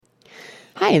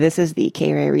Hi, this is the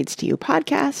K-Ray Reads to You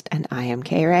podcast, and I am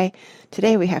K-Ray.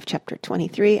 Today we have chapter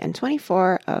 23 and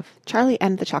 24 of Charlie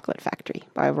and the Chocolate Factory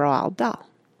by Roald Dahl.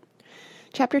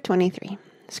 Chapter 23,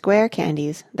 Square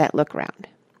Candies That Look Round.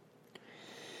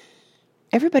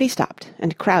 Everybody stopped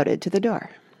and crowded to the door.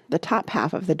 The top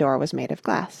half of the door was made of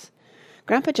glass.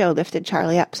 Grandpa Joe lifted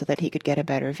Charlie up so that he could get a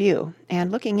better view,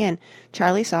 and looking in,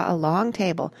 Charlie saw a long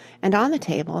table, and on the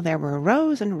table there were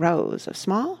rows and rows of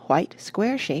small, white,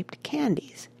 square-shaped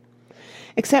candies.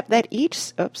 Except that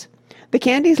the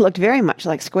candies looked very much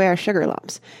like square sugar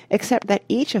lumps, except that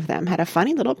each of them had a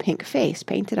funny little pink face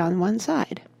painted on one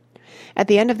side. At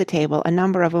the end of the table, a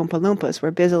number of Oompa Loompas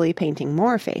were busily painting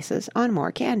more faces on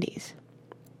more candies.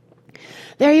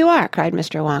 "There you are," cried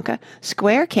Mr. Wonka,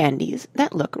 "square candies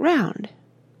that look round."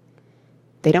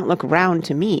 "They don't look round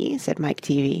to me," said Mike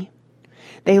Teavee.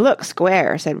 "They look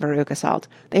square," said Veruca Salt.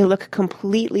 "They look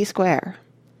completely square."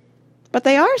 "But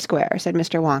they are square," said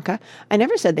Mr. Wonka. "I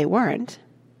never said they weren't."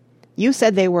 "You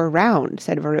said they were round,"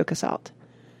 said Veruca Salt.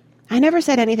 "I never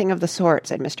said anything of the sort,"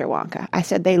 said Mr. Wonka. "I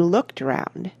said they looked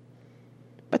round."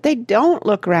 "But they don't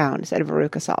look round," said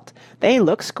Veruca Salt. "They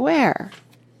look square."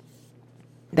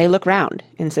 "They look round,"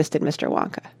 insisted Mr.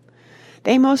 Wonka.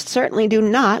 "They most certainly do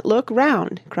not look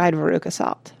round," cried Veruca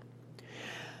Salt.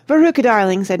 "Veruca,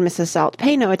 darling," said Mrs. Salt,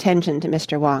 "pay no attention to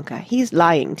Mr. Wonka. He's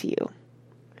lying to you."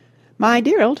 "My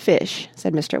dear old fish,"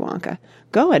 said Mr. Wonka,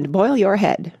 "go and boil your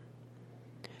head."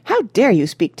 "How dare you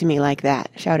speak to me like that?"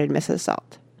 shouted Mrs.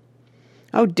 Salt.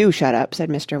 "Oh, do shut up," said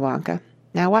Mr. Wonka.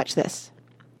 "Now watch this."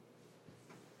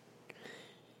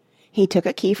 He took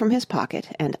a key from his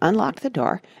pocket and unlocked the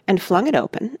door and flung it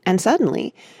open, and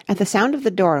suddenly, at the sound of the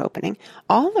door opening,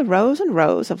 all the rows and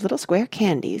rows of little square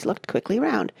candies looked quickly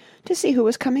round to see who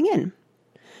was coming in.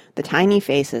 The tiny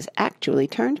faces actually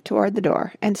turned toward the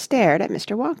door and stared at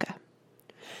Mr. Wonka.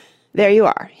 "There you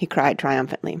are," he cried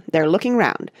triumphantly. "They're looking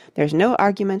round. There's no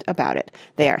argument about it.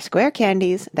 They are square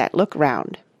candies that look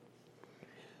round."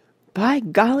 "By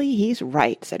golly, he's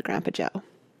right," said Grandpa Joe.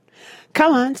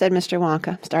 "Come on," said Mr.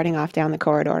 Wonka, starting off down the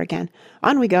corridor again.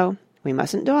 "On we go. We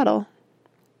mustn't dawdle."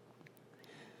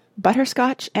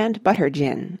 "Butterscotch and butter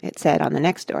gin," it said on the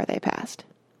next door they passed.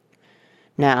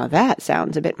 "Now that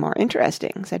sounds a bit more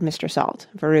interesting," said Mr. Salt,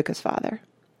 Veruca's father.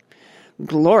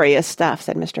 "Glorious stuff,"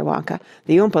 said Mr. Wonka.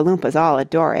 "The Oompa Loompas all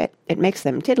adore it. It makes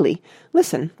them tiddly.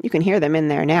 Listen, you can hear them in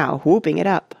there now, whooping it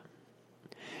up."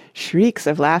 Shrieks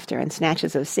of laughter and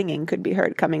snatches of singing could be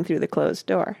heard coming through the closed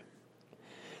door.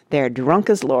 "They're drunk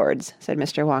as lords," said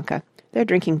Mr. Wonka. "They're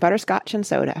drinking butterscotch and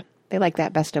soda. They like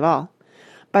that best of all.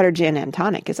 Butter gin and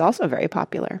tonic is also very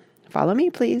popular. Follow me,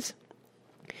 please.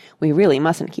 We really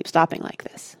mustn't keep stopping like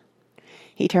this."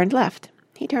 He turned left.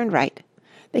 He turned right.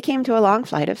 They came to a long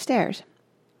flight of stairs.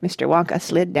 Mr. Wonka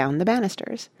slid down the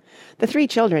banisters. The three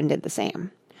children did the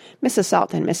same. Mrs.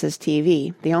 Salt and Mrs.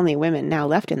 Teavee, the only women now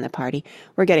left in the party,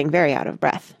 were getting very out of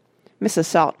breath. Mrs.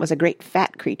 Salt was a great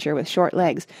fat creature with short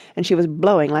legs, and she was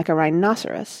blowing like a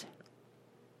rhinoceros.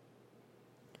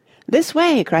 "This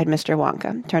way!" cried Mr.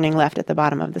 Wonka, turning left at the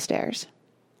bottom of the stairs.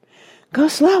 "Go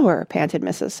slower!" panted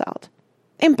Mrs. Salt.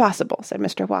 "Impossible!" said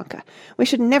Mr. Wonka. "We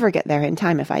should never get there in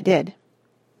time if I did."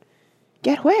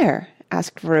 "Get where?"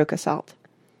 asked Veruca Salt.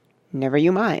 "Never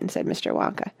you mind," said Mr.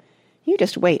 Wonka. "You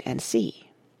just wait and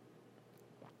see."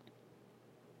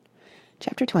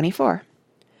 Chapter 24.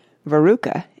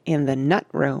 Veruca in the Nut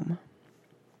Room.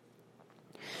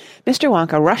 Mr.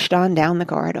 Wonka rushed on down the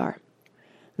corridor.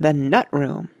 "The Nut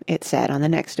Room," it said on the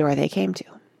next door they came to.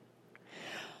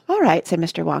 "All right," said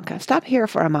Mr. Wonka. "Stop here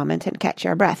for a moment and catch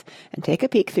your breath, and take a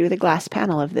peek through the glass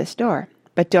panel of this door.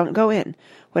 But don't go in.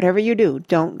 Whatever you do,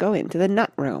 don't go into the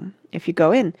Nut Room. If you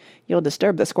go in, you'll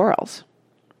disturb the squirrels."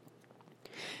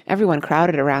 Everyone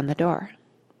crowded around the door.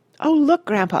 "Oh, look,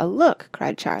 Grandpa, look!"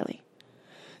 cried Charlie.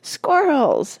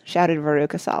 "Squirrels!" shouted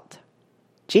Veruca Salt.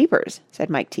 "Jeepers!" said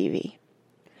Mike Teavee.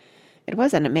 It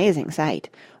was an amazing sight.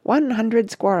 100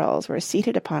 squirrels were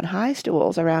seated upon high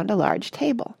stools around a large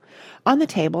table. On the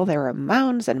table there were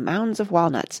mounds and mounds of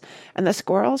walnuts, and the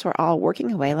squirrels were all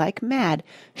working away like mad,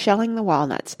 shelling the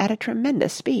walnuts at a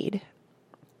tremendous speed.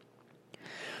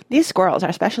 "These squirrels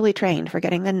are specially trained for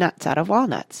getting the nuts out of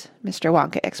walnuts," Mr.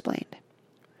 Wonka explained.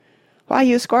 "Why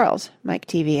use squirrels?" Mike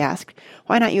Teavee asked.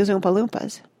 "Why not use Oompa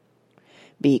Loompas?"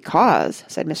 "Because,"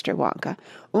 said Mr. Wonka,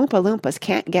 "Oompa Loompas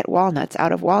can't get walnuts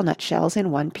out of walnut shells in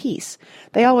one piece.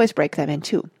 They always break them in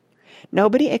two.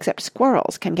 Nobody except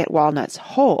squirrels can get walnuts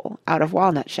whole out of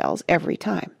walnut shells every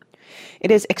time. It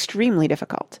is extremely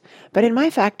difficult, but in my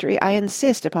factory I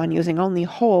insist upon using only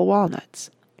whole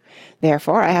walnuts.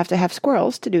 Therefore I have to have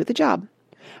squirrels to do the job.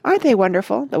 Aren't they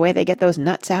wonderful, the way they get those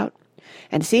nuts out?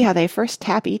 And see how they first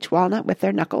tap each walnut with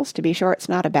their knuckles to be sure it's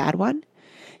not a bad one?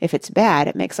 If it's bad,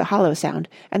 it makes a hollow sound,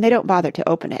 and they don't bother to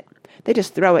open it. They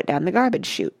just throw it down the garbage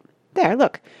chute. There,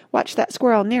 look, watch that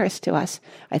squirrel nearest to us.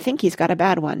 I think he's got a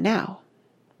bad one now."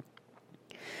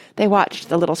 They watched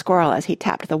the little squirrel as he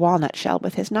tapped the walnut shell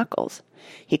with his knuckles.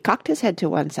 He cocked his head to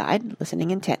one side,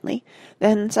 listening intently.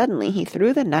 Then suddenly he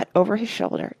threw the nut over his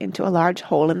shoulder into a large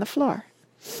hole in the floor.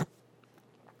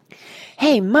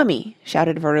 "Hey, Mummy!"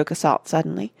 shouted Veruca Salt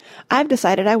suddenly. "I've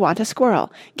decided I want a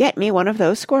squirrel. Get me one of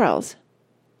those squirrels."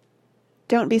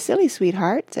 "Don't be silly,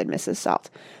 sweetheart," said Mrs. Salt.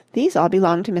 "These all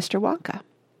belong to Mr. Wonka."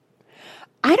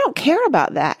 "I don't care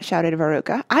about that," shouted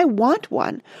Veruca. "I want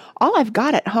one. All I've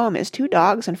got at home is 2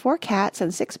 dogs and 4 cats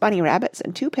and 6 bunny rabbits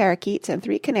and 2 parakeets and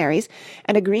 3 canaries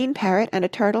and a green parrot and a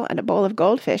turtle and a bowl of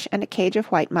goldfish and a cage of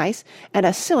white mice and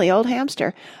a silly old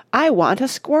hamster. I want a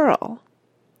squirrel."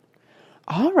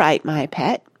 "All right, my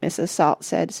pet," Mrs. Salt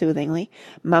said soothingly.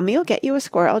 "Mummy'll get you a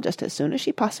squirrel just as soon as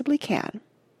she possibly can."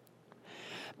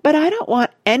 "But I don't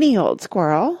want any old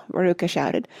squirrel," Veruca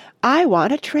shouted. "I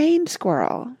want a trained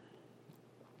squirrel."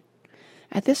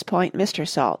 At this point Mr.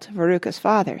 Salt, Veruca's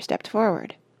father, stepped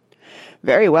forward.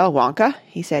 "Very well, Wonka,"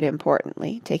 he said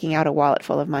importantly, taking out a wallet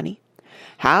full of money.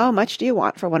 "How much do you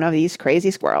want for one of these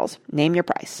crazy squirrels? Name your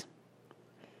price."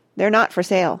 "They're not for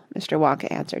sale," Mr.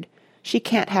 Wonka answered. "She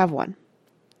can't have one."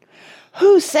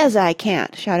 "Who says I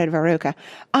can't?" shouted Veruca.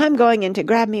 "I'm going in to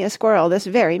grab me a squirrel this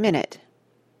very minute."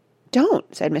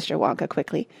 "Don't," said Mr. Wonka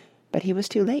quickly, but he was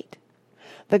too late.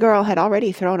 The girl had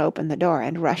already thrown open the door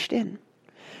and rushed in.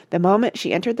 The moment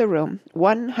she entered the room,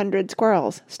 100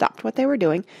 squirrels stopped what they were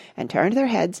doing and turned their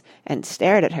heads and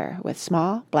stared at her with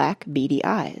small, black, beady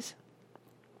eyes.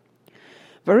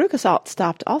 Veruca Salt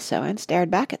stopped also and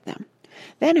stared back at them.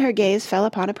 Then her gaze fell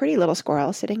upon a pretty little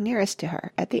squirrel sitting nearest to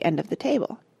her at the end of the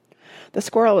table. The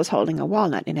squirrel was holding a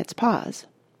walnut in its paws.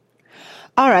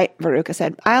 "All right," Veruca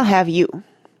said, "I'll have you."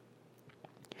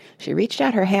 She reached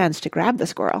out her hands to grab the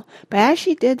squirrel, but as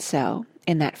she did so,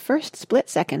 in that first split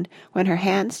second when her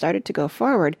hand started to go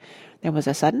forward, there was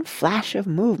a sudden flash of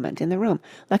movement in the room,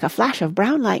 like a flash of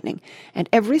brown lightning, and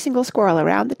every single squirrel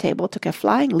around the table took a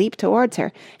flying leap towards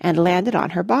her and landed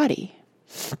on her body.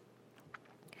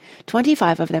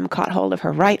 25 of them caught hold of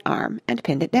her right arm and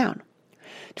pinned it down.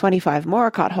 25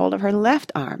 more caught hold of her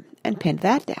left arm and pinned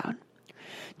that down.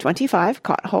 25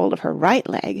 caught hold of her right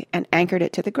leg and anchored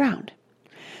it to the ground.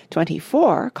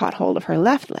 24 caught hold of her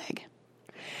left leg.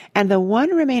 And the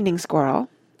one remaining squirrel,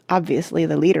 obviously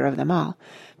the leader of them all,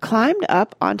 climbed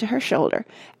up onto her shoulder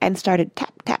and started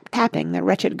tap-tap-tapping the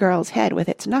wretched girl's head with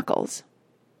its knuckles.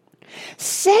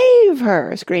 "Save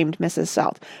her!" screamed Mrs.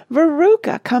 Salt.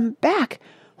 "Veruca, come back!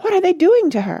 What are they doing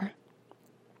to her?"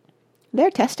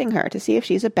 "They're testing her to see if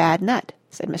she's a bad nut,"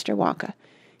 said Mr. Wonka.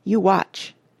 "You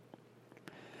watch."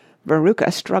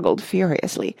 Veruca struggled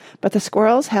furiously, but the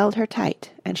squirrels held her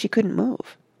tight, and she couldn't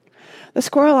move. The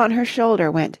squirrel on her shoulder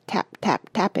went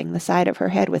tap-tap-tapping the side of her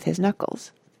head with his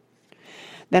knuckles.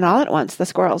 Then all at once the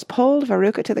squirrels pulled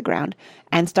Veruca to the ground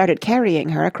and started carrying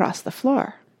her across the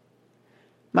floor.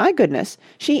 "My goodness,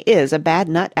 she is a bad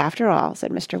nut after all,"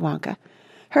 said Mr. Wonka.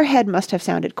 "Her head must have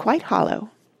sounded quite hollow."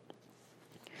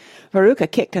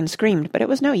 Veruca kicked and screamed, but it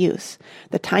was no use.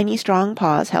 The tiny strong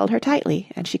paws held her tightly,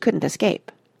 and she couldn't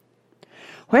escape.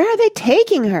 "Where are they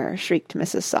taking her?" shrieked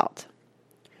Mrs. Salt.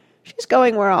 "She's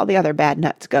going where all the other bad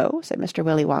nuts go," said Mr.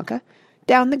 Willy Wonka.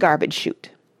 "Down the garbage chute."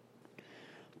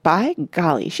 "By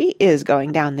golly, she is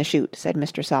going down the chute," said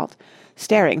Mr. Salt,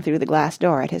 staring through the glass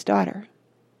door at his daughter.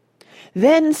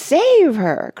 "Then save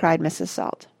her!" cried Mrs.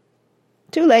 Salt.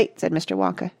 "Too late," said Mr.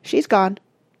 Wonka. "She's gone."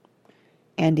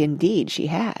 And indeed she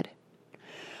had.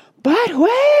 "But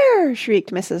where?"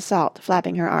 shrieked Mrs. Salt,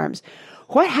 flapping her arms.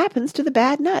 "What happens to the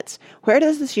bad nuts? Where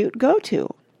does the chute go to?"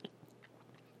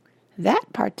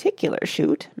 "That particular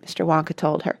chute," Mr. Wonka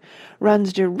told her,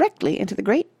 "runs directly into the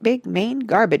great big main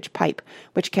garbage pipe,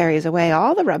 which carries away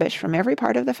all the rubbish from every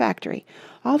part of the factory,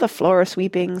 all the floor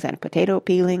sweepings and potato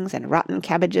peelings and rotten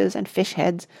cabbages and fish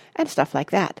heads and stuff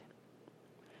like that."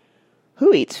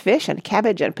 "Who eats fish and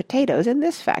cabbage and potatoes in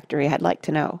this factory, I'd like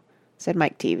to know?" said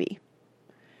Mike Teavee.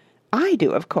 "I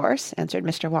do, of course," answered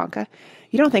Mr. Wonka.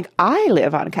 "You don't think I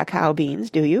live on cacao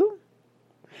beans, do you?"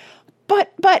 But,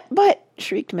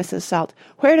 shrieked Mrs. Salt,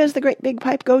 "where does the great big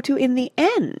pipe go to in the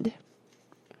end?"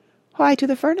 "Why, to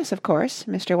the furnace, of course,"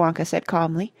 Mr. Wonka said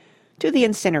calmly. "To the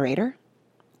incinerator."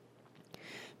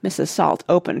 Mrs. Salt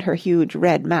opened her huge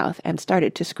red mouth and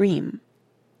started to scream.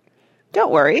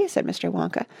 "Don't worry," said Mr.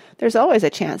 Wonka. "There's always a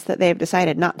chance that they've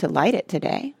decided not to light it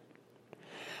today."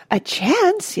 "A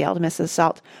chance!" yelled Mrs.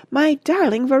 Salt. "My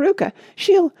darling Veruca!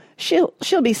 She'll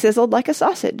be sizzled like a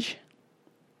sausage."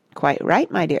 "Quite right,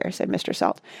 my dear," said Mr.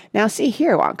 Salt. "Now see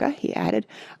here, Wonka," he added,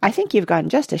 "I think you've gone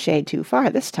just a shade too far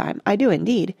this time. I do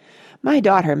indeed. My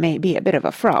daughter may be a bit of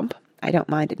a frump, I don't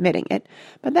mind admitting it,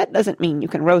 but that doesn't mean you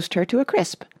can roast her to a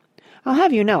crisp. I'll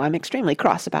have you know I'm extremely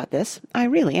cross about this. I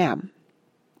really am."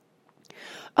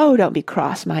 "Oh, don't be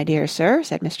cross, my dear sir,"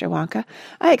 said Mr. Wonka.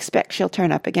 "I expect she'll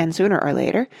turn up again sooner or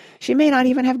later. She may not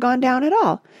even have gone down at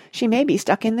all. She may be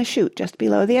stuck in the chute just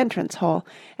below the entrance hole,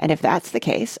 and if that's the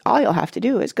case, all you'll have to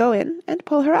do is go in and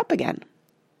pull her up again."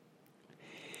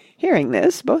 Hearing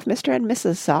this, both Mr. and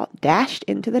Mrs. Salt dashed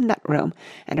into the nut room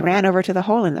and ran over to the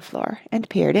hole in the floor and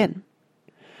peered in.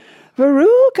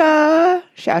 "Veruca!"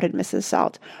 shouted Mrs.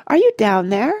 Salt. "Are you down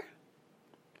there?"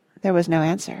 There was no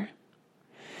answer.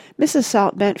 Mrs.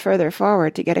 Salt bent further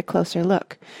forward to get a closer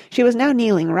look. She was now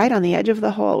kneeling right on the edge of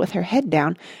the hole with her head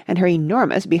down and her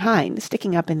enormous behind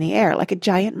sticking up in the air like a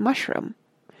giant mushroom.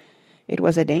 It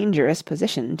was a dangerous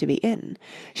position to be in.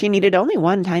 She needed only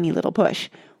one tiny little push,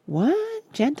 one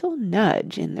gentle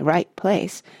nudge in the right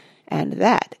place, and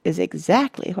that is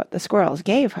exactly what the squirrels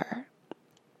gave her.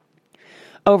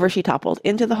 Over she toppled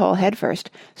into the hole head first,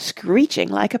 screeching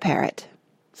like a parrot.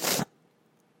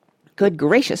 "Good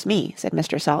gracious me," said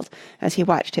Mr. Salt, as he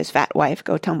watched his fat wife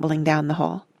go tumbling down the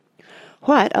hole.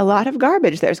 "What a lot of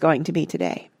garbage there's going to be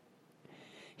today."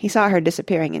 He saw her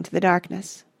disappearing into the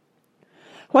darkness.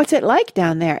 "What's it like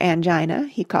down there, Angina?"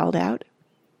 he called out.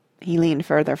 He leaned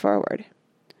further forward.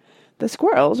 The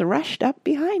squirrels rushed up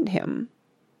behind him.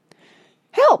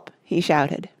 "Help!" he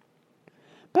shouted.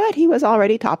 But he was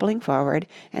already toppling forward,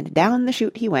 and down the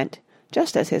chute he went,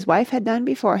 just as his wife had done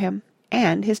before him,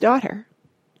 and his daughter.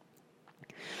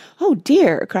 "Oh,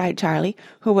 dear!" cried Charlie,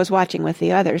 who was watching with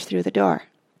the others through the door.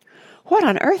 "What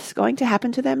on earth's going to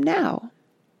happen to them now?"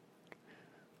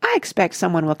 "I expect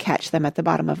someone will catch them at the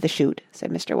bottom of the chute,"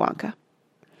 said Mr. Wonka.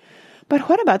 "But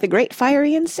what about the great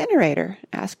fiery incinerator?"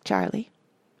 asked Charlie.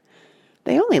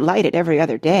 "They only light it every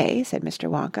other day," said Mr.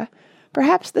 Wonka.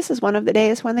 "Perhaps this is one of the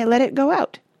days when they let it go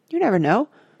out. You never know.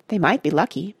 They might be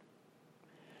lucky."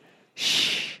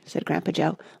 "Shh!" said Grandpa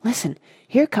Joe. "Listen,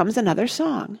 here comes another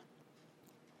song."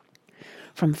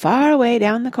 From far away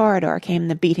down the corridor came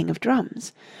the beating of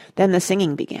drums. Then the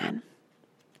singing began.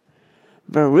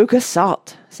 "Veruca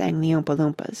Salt," sang the Oompa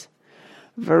Loompas.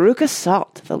 "Veruca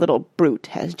Salt, the little brute,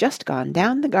 has just gone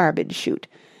down the garbage chute.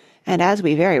 And as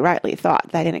we very rightly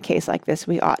thought that in a case like this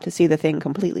we ought to see the thing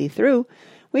completely through,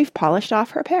 we've polished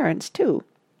off her parents too.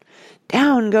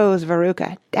 Down goes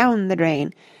Veruca, down the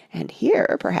drain, and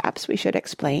here perhaps we should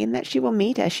explain that she will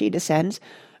meet as she descends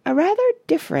a rather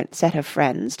different set of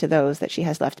friends to those that she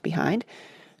has left behind.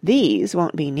 These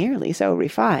won't be nearly so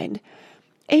refined.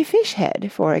 A fish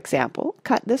head, for example,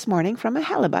 cut this morning from a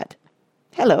halibut.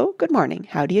 Hello, good morning,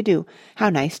 how do you do? How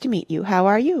nice to meet you, how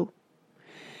are you?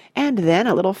 And then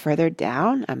a little further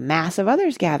down, a mass of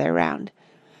others gather round.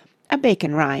 A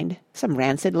bacon rind, some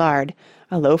rancid lard,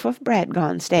 a loaf of bread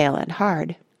gone stale and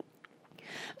hard.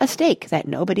 A steak that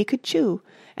nobody could chew,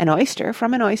 an oyster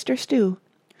from an oyster stew.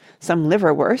 Some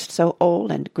liverwurst so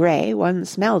old and grey one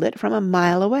smelled it from a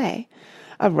mile away.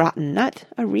 A rotten nut,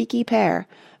 a reeky pear,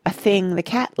 a thing the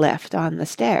cat left on the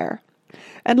stair.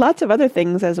 And lots of other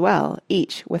things as well,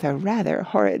 each with a rather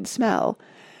horrid smell.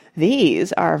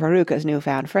 These are Veruca's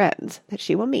new-found friends that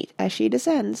she will meet as she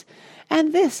descends,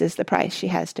 and this is the price she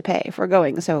has to pay for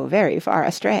going so very far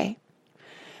astray.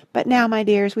 But now, my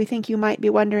dears, we think you might be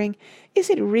wondering, is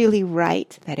it really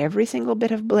right that every single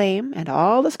bit of blame and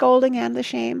all the scolding and the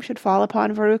shame should fall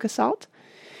upon Veruca Salt?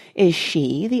 Is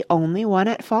she the only one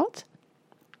at fault?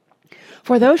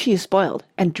 For though she is spoiled,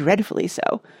 and dreadfully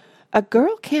so, a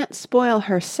girl can't spoil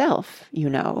herself, you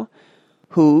know.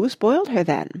 Who spoiled her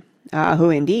then? Ah, who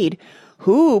indeed?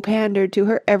 Who pandered to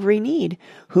her every need?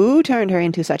 Who turned her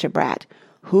into such a brat?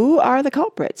 Who are the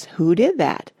culprits? Who did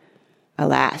that?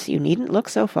 Alas, you needn't look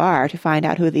so far to find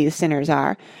out who these sinners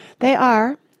are. They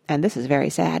are, and this is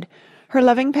very sad, her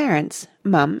loving parents,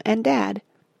 Mum and Dad.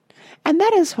 And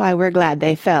that is why we're glad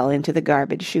they fell into the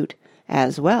garbage chute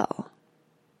as well.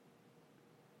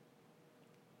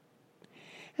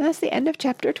 And that's the end of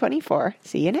chapter 24.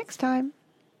 See you next time.